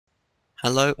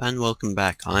Hello and welcome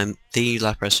back. I'm the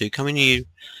Laprasu coming to you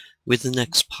with the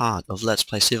next part of Let's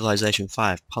Play Civilization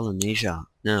 5 Polynesia.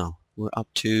 Now, we're up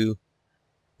to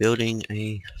building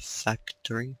a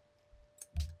factory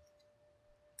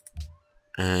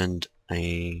and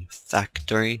adopting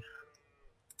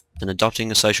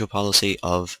a social policy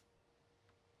of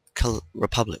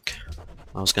republic.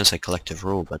 I was going to say collective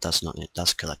rule, but that's not it.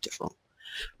 That's collective rule.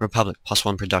 Republic,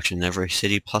 +1 production in every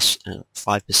city, plus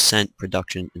 5%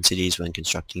 production in cities when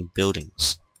constructing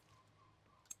buildings.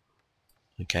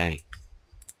 Okay.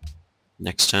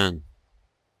 Next turn.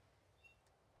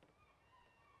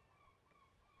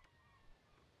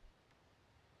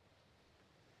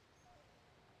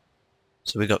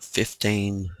 So we got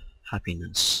 15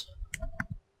 happiness.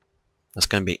 That's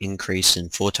going to be increased in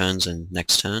 4 turns and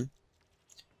next turn.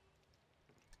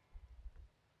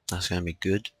 That's going to be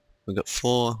good. We've got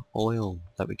 4 oil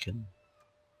that we can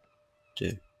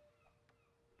do.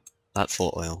 That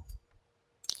 4 oil.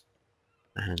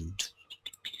 And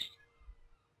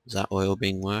is that oil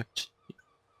being worked?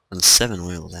 And 7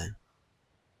 oil there.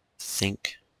 I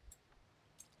think.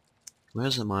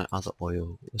 Where's my other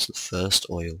oil? Where's the first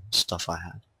oil stuff I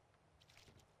had?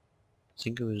 I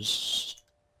think it was...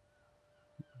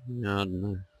 No, I don't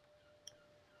know.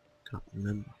 Can't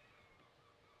remember.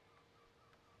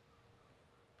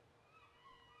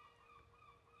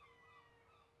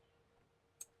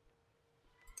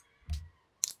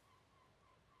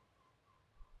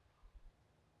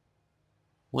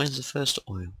 Where's the first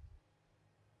oil?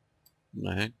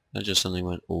 No, that just suddenly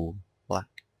went all black.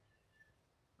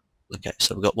 Okay,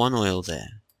 so we've got 1 oil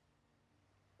there.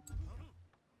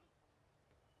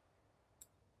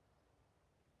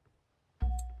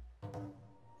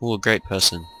 Oh, a great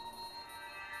person.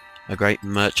 A great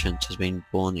merchant has been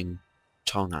born in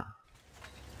Tonga.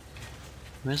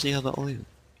 Where's the other oil?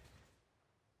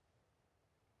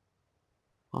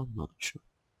 I'm not sure.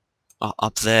 Oh,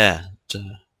 up there.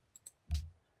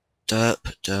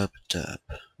 Derp, derp, derp.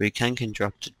 We can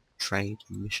conduct a trade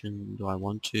mission. Do I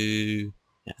want to?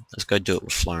 Yeah, let's go do it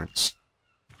with Florence.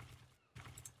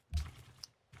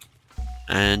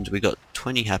 And we got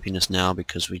 20 happiness now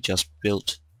because we just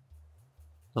built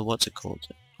the, what's it called?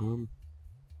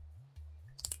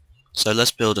 So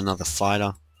let's build another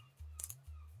fighter.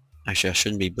 Actually, I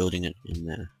shouldn't be building it in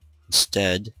there.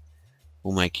 Instead,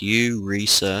 we'll make you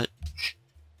research,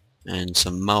 and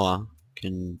Samoa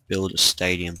can build a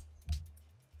stadium.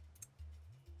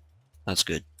 That's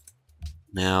good.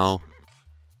 Now,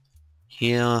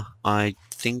 here I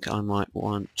think I might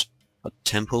want a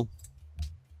temple.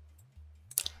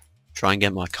 Try and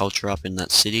get my culture up in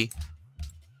that city.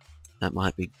 That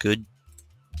might be good.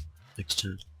 Next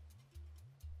turn.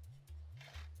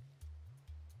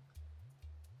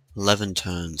 11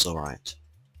 turns, alright.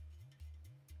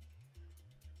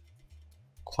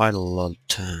 Quite a lot of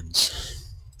turns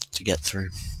to get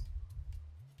through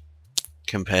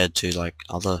compared to like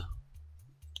other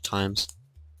times.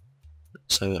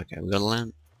 So okay, we got a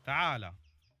land.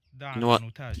 You know what?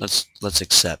 Let's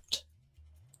accept.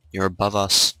 You're above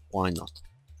us, why not?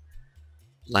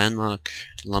 Landmark,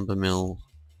 lumber mill,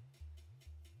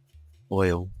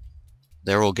 oil.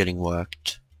 They're all getting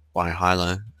worked by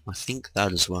Hilo. I think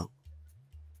that as well.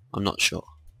 I'm not sure.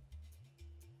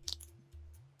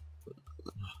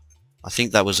 I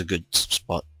think that was a good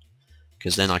spot,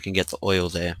 because then I can get the oil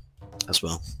there as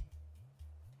well.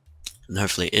 And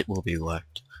hopefully it will be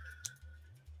worked.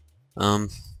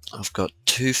 I've got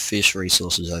 2 fish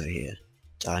resources over here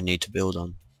that I need to build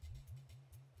on.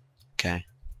 Okay.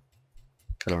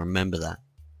 Gotta remember that.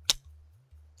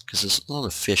 Because there's a lot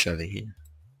of fish over here.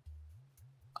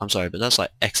 I'm sorry, but that's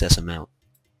like excess amount.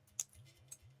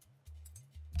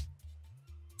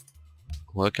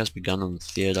 Work has begun on the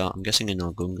theatre. I'm guessing in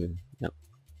Argungu. Yep.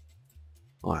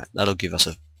 Alright, that'll give us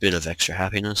a bit of extra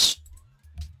happiness.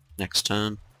 Next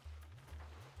turn.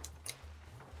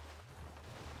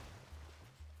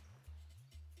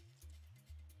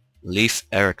 Leif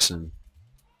Erikson,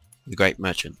 the Great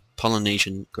Merchant.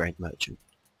 Polynesian Great Merchant.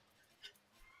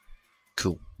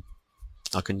 Cool.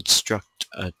 I'll construct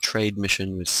a trade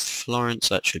mission with Florence.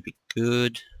 That should be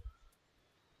good.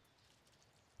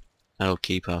 That'll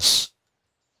keep us...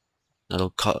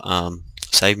 That'll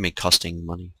save me costing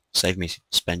money. Save me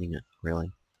spending it,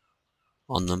 really,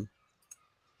 on them.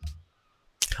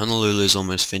 Honolulu's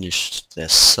almost finished their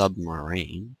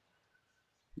submarine.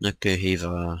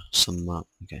 Nukuhiva,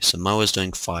 Samoa's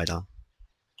doing fighter.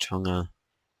 Tonga,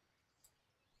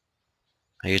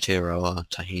 Aotearoa,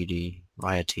 Tahiti,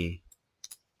 Raiatea,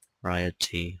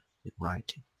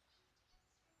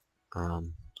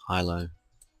 Hilo.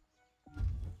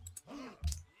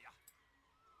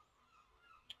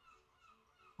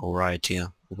 or rioteer,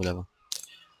 or whatever.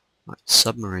 Right,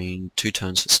 submarine, 2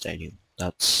 turns for stadium.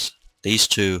 That's these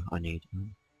two I need.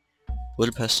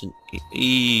 Budapest and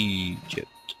Egypt.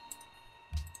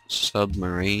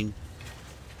 Submarine.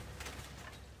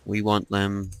 We want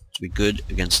them to be good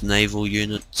against naval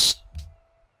units.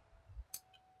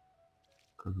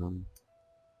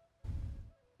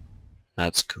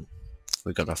 That's cool.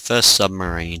 We got our first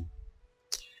submarine.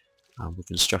 We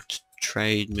construct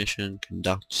trade mission.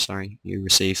 Conduct. Sorry, you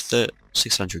receive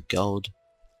 600 gold,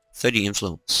 30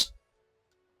 influence.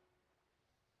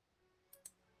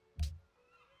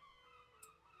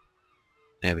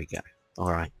 There we go.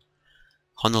 All right.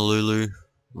 Honolulu.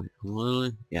 Wait,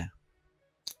 Honolulu. Yeah.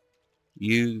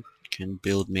 You can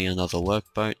build me another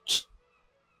workboat.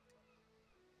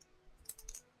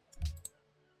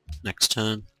 Next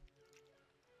turn.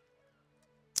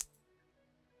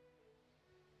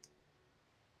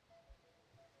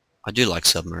 I do like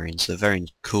submarines. They're very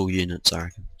cool units, I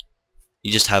reckon.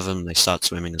 You just have them, they start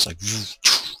swimming, it's like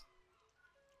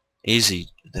easy.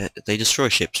 They destroy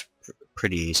ships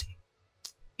pretty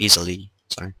easily.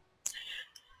 Sorry.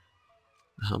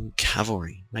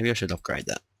 Cavalry. Maybe I should upgrade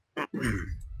that.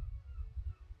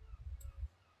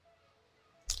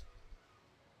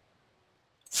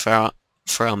 For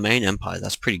our main empire,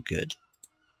 that's pretty good.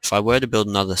 If I were to build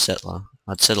another settler,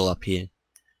 I'd settle up here.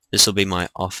 This will be my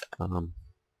off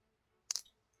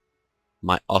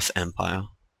empire,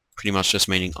 pretty much just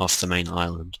meaning off the main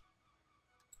island.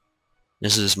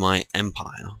 This is my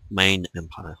empire, main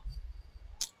empire.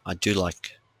 I do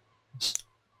like this.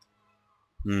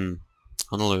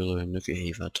 Honolulu,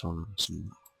 Nukuhiva, Torres,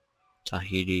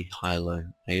 Tahiti, Hilo,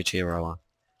 Aotearoa,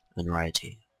 and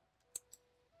Raiatea.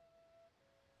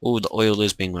 Oh, the oil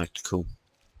is being worked. Cool.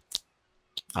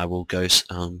 I will go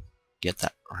get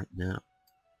that right now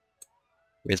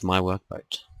with my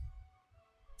workboat.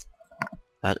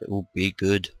 That will be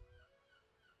good.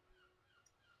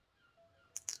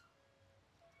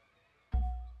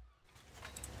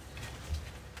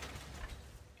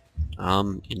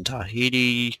 In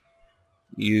Tahiti,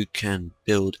 you can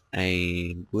build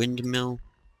a windmill,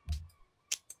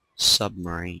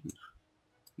 submarine.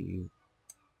 You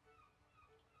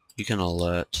can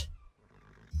alert.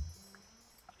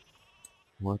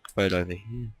 Workboat over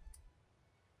here.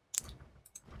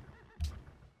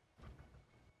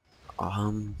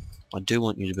 I do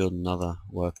want you to build another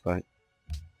workboat.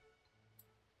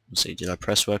 Let's see, did I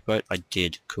press workboat? I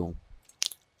did, cool.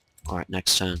 Alright,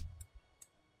 next turn.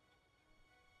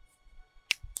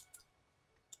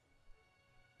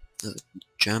 The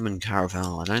German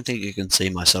caravel. I don't think you can see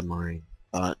my submarine,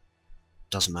 but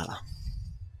doesn't matter.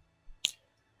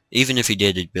 Even if he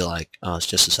did, it'd be like, oh, it's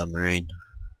just a submarine.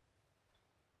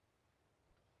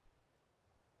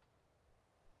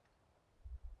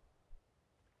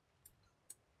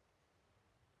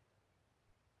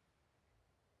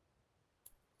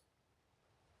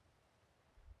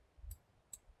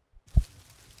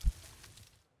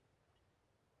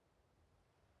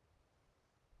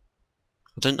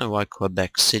 I don't know why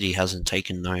Quebec City hasn't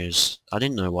taken those. I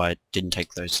didn't know why it didn't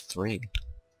take those 3.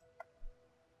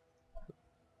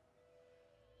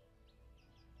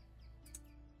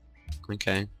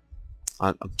 Okay.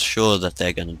 I'm sure that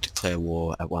they're going to declare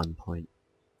war at one point.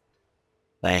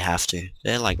 They have to.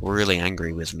 They're like really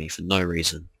angry with me for no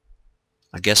reason.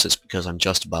 I guess it's because I'm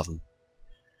just above them.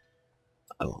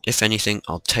 If anything,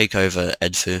 I'll take over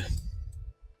Edfu.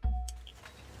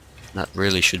 That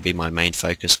really should be my main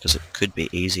focus because it could be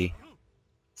easy.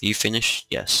 Are you finished?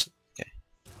 Yes. Okay.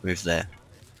 Move there.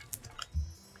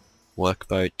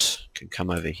 Workboat can come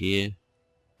over here.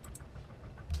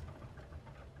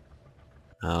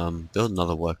 Build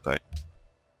another workboat.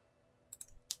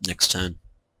 Next turn.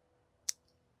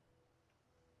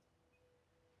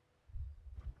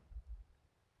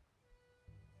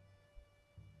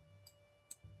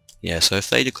 Yeah, so if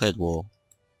they declared war,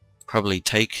 probably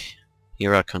take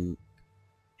Herakonpolis,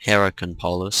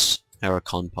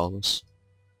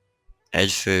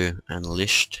 Edfu, and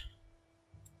Lisht.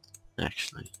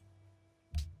 Actually,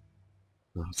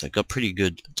 oh, they've got pretty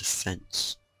good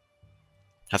defense.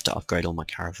 Have to upgrade all my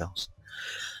caravels.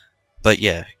 But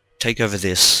yeah, take over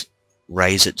this,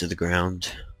 raise it to the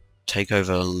ground. Take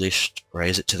over Lisht,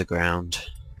 raise it to the ground.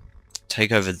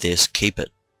 Take over this, keep it,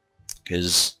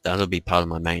 because that'll be part of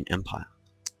my main empire.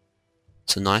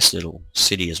 It's a nice little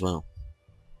city as well.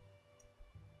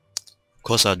 Of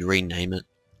course I'd rename it.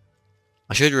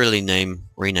 I should really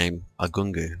rename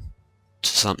Agungu to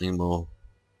something more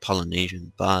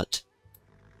Polynesian, but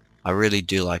I really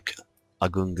do like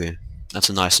Agungu. That's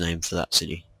a nice name for that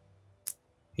city.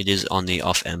 It is on the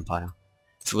off empire.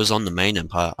 If it was on the main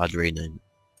empire, I'd rename it,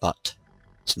 but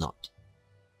It's not.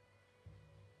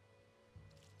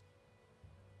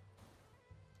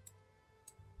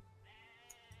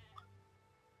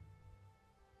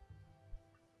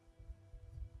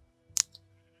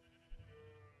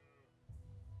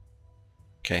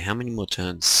 Okay, how many more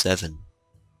turns? 7.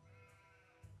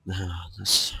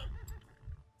 That's...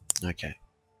 Okay.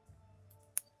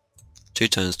 2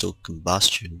 turns till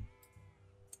combustion.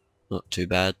 Not too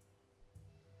bad.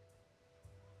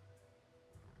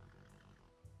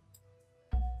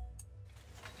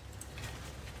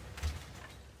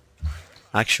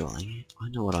 Actually, I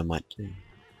know what I might do.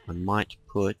 I might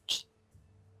put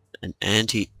an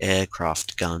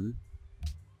anti-aircraft gun.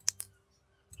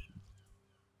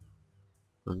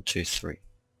 1, 2, 3.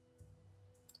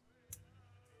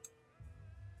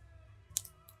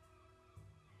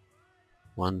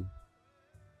 1,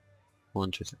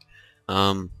 1, 2, 3.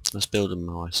 Let's build a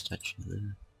Moai statue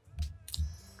there.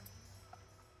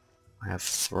 I have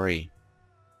 3.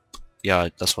 Yeah,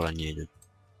 that's what I needed.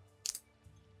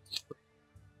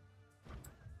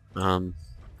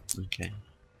 Okay.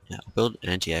 Yeah, I'll build an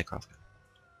anti-aircraft gun.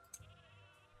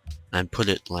 And put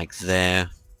it like there,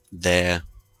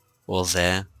 or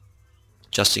there.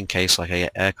 Just in case like I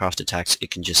get aircraft attacks,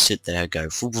 it can just sit there, go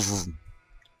vroom, vroom, vroom.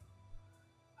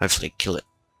 Hopefully kill it.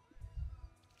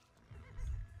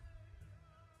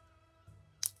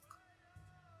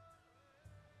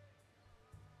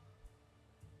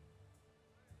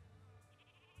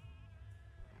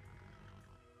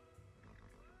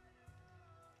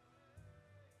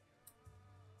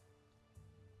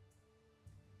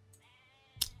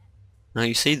 Now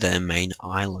you see their main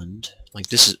island. Like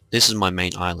this is my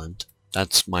main island.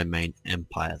 That's my main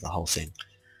empire, the whole thing.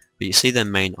 But you see their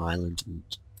main island,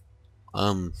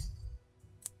 and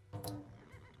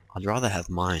I'd rather have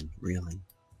mine, really.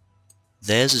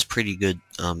 Theirs is pretty good,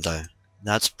 though.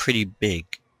 That's pretty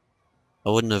big.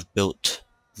 I wouldn't have built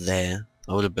there.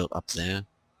 I would have built up there,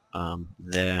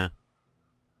 there,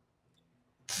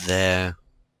 there,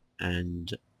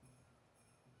 and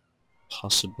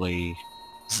possibly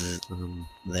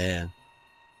there.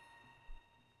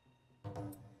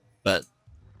 But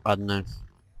I don't know.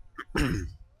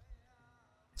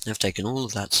 I've taken all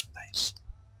of that space.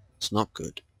 It's not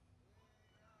good.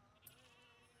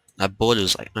 That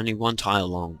border's like only 1 tile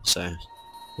long, so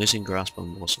losing grasp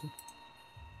on Warsaw.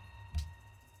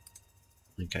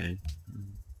 Okay.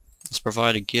 Let's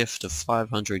provide a gift of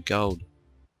 500 gold.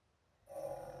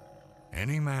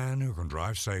 Any man who can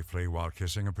drive safely while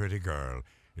kissing a pretty girl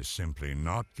is simply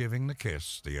not giving the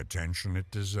kiss the attention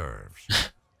it deserves.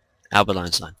 Albert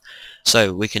Einstein.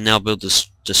 So we can now build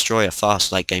this destroyer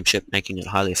fast late game ship, making it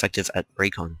highly effective at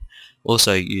recon.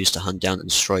 Also used to hunt down and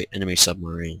destroy enemy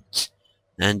submarines.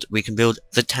 And we can build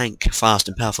the tank, fast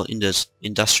and powerful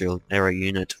industrial aero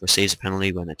unit, receives a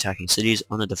penalty when attacking cities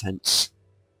on defense,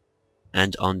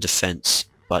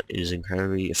 but it is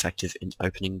incredibly effective in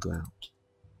opening ground.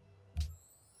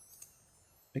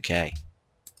 Okay.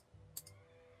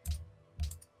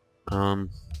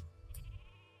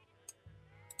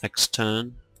 Next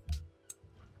turn.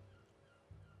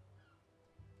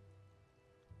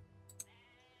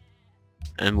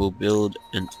 And we'll build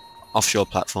an offshore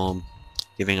platform,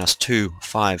 giving us 2,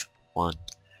 5, 1.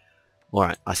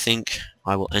 Alright, I think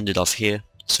I will end it off here,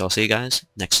 so I'll see you guys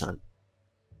next time.